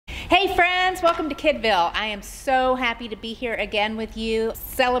Hey friends, welcome to Kidville. I am so happy to be here again with you,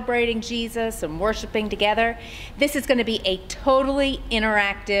 celebrating Jesus and worshiping together. This is going to be a totally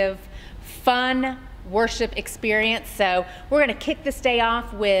interactive, fun worship experience. So we're going to kick this day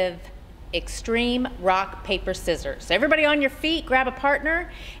off with extreme rock, paper, scissors. So everybody on your feet, grab a partner,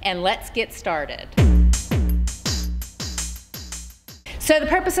 and let's get started. So the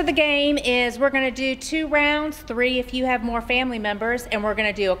purpose of the game is we're going to do 2 rounds, 3 if you have more family members, and we're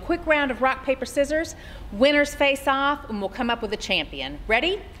going to do a quick round of rock, paper, scissors. Winners face off, and we'll come up with a champion.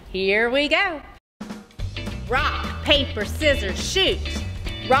 Ready? Here we go. Rock, paper, scissors, shoot.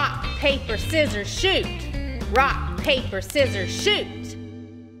 Rock, paper, scissors, shoot. Rock, paper, scissors, shoot.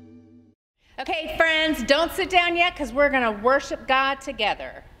 Okay, friends, don't sit down yet because we're going to worship God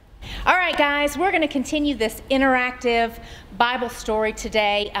together. All right, guys, we're going to continue this interactive Bible story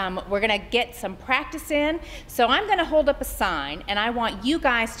today. We're going to get some practice in. So I'm going to hold up a sign, and I want you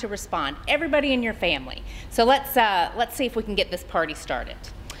guys to respond, everybody in your family. So let's see if we can get this party started.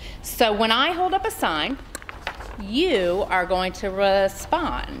 So when I hold up a sign, you are going to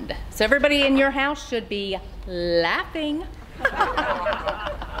respond. So everybody in your house should be laughing.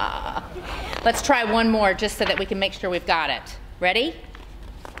 Let's try one more just so that we can make sure we've got it. Ready?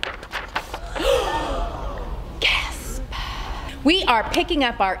 Gasp. We are picking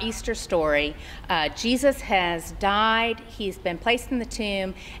up our Easter story. Jesus has died, he's been placed in the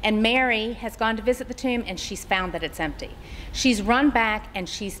tomb, and Mary has gone to visit the tomb and she's found that it's empty. She's run back and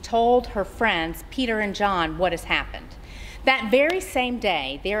she's told her friends, Peter and John, what has happened. That very same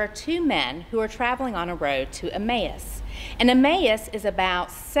day, there are 2 men who are traveling on a road to Emmaus. And Emmaus is about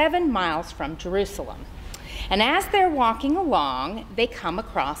 7 miles from Jerusalem. And as they're walking along, they come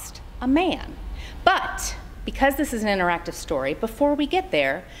across a man. But because this is an interactive story, before we get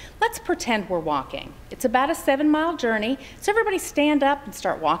there, let's pretend we're walking. It's about a 7-mile journey, so everybody stand up and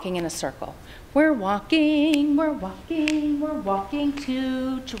start walking in a circle. We're walking, we're walking, we're walking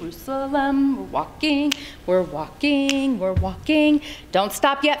to Jerusalem. We're walking, we're walking, we're walking. Don't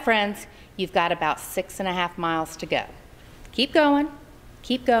stop yet, friends. You've got about 6.5 miles to go. Keep going,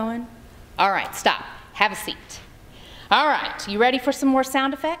 keep going. All right, stop. Have a seat. All right, you ready for some more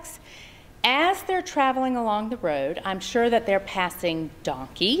sound effects? As they're traveling along the road, I'm sure that they're passing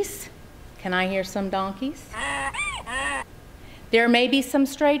donkeys. Can I hear some donkeys? There may be some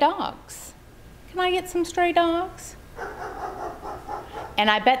stray dogs. Can I get some stray dogs?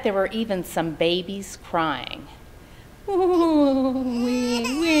 And I bet there were even some babies crying. I'm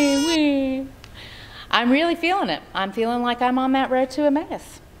really feeling it. I'm feeling like I'm on that road to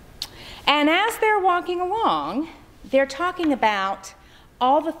Emmaus. And as they're walking along, they're talking about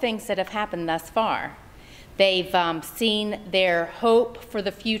all the things that have happened thus far. They've seen their hope for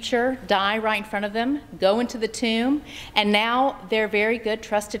the future die right in front of them, go into the tomb, and now their very good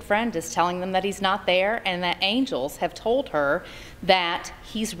trusted friend is telling them that he's not there and that angels have told her that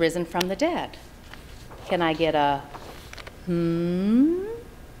he's risen from the dead. Can I get a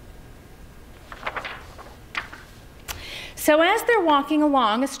So as they're walking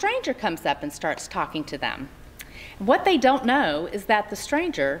along, a stranger comes up and starts talking to them. What they don't know is that the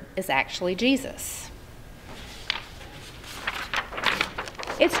stranger is actually Jesus.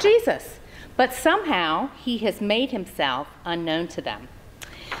 It's Jesus, but somehow he has made himself unknown to them.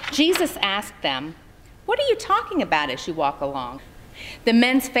 Jesus asked them, "What are you talking about as you walk along?" The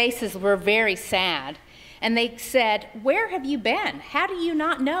men's faces were very sad, and they said, "Where have you been? How do you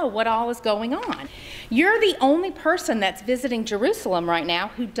not know what all is going on? You're the only person that's visiting Jerusalem right now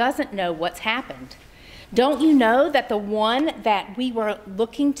who doesn't know what's happened. Don't you know that the one that we were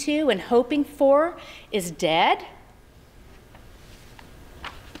looking to and hoping for is dead?"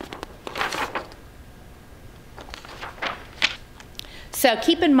 So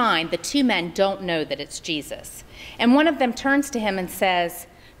keep in mind, the 2 men don't know that it's Jesus. And one of them turns to him and says,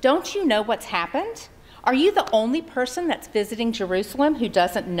 "Don't you know what's happened? Are you the only person that's visiting Jerusalem who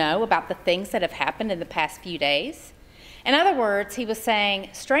doesn't know about the things that have happened in the past few days?" In other words, he was saying,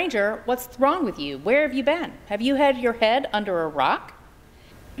 "Stranger, what's wrong with you? Where have you been? Have you had your head under a rock?"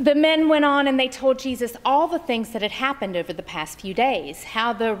 The men went on and they told Jesus all the things that had happened over the past few days,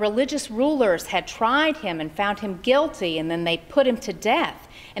 how the religious rulers had tried him and found him guilty, and then they put him to death,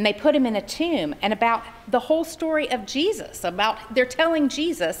 and they put him in a tomb, and about the whole story of Jesus, they're telling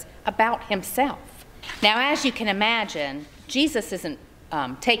Jesus about himself. Now, as you can imagine, Jesus isn't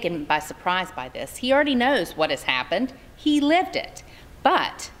taken by surprise by this. He already knows what has happened. He lived it.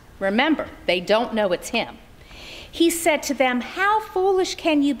 But remember, they don't know it's him. He said to them, "How foolish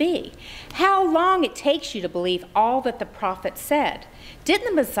can you be? How long it takes you to believe all that the prophet said? Didn't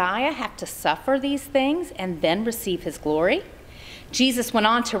the Messiah have to suffer these things and then receive his glory?" Jesus went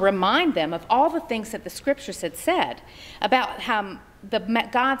on to remind them of all the things that the scriptures had said about how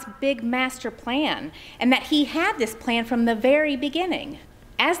God's big master plan, and that he had this plan from the very beginning.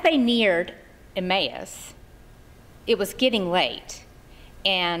 As they neared Emmaus, it was getting late,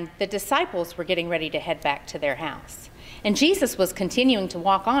 and the disciples were getting ready to head back to their house. And Jesus was continuing to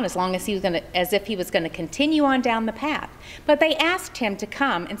walk on as if he was going to continue on down the path. But they asked him to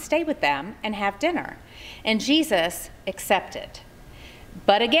come and stay with them and have dinner. And Jesus accepted.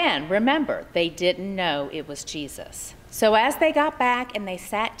 But again, remember, they didn't know it was Jesus. So as they got back and they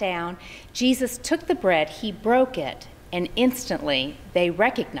sat down, Jesus took the bread, he broke it, and instantly they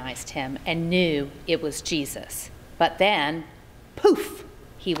recognized him and knew it was Jesus. But then, poof,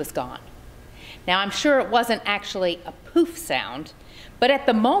 he was gone. Now, I'm sure it wasn't actually a poof sound, but at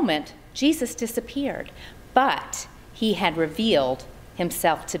the moment, Jesus disappeared. But he had revealed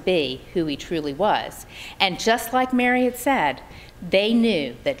himself to be who he truly was. And just like Mary had said, they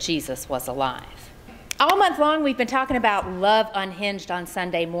knew that Jesus was alive. All month long, we've been talking about love unhinged on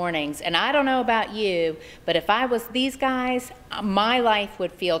Sunday mornings. And I don't know about you, but if I was these guys, my life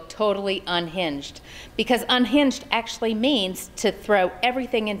would feel totally unhinged. Because unhinged actually means to throw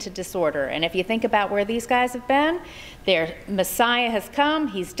everything into disorder. And if you think about where these guys have been, their Messiah has come,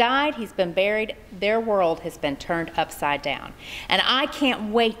 he's died, he's been buried, their world has been turned upside down. And I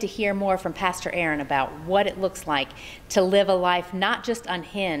can't wait to hear more from Pastor Aaron about what it looks like to live a life not just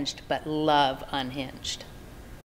unhinged, but love unhinged.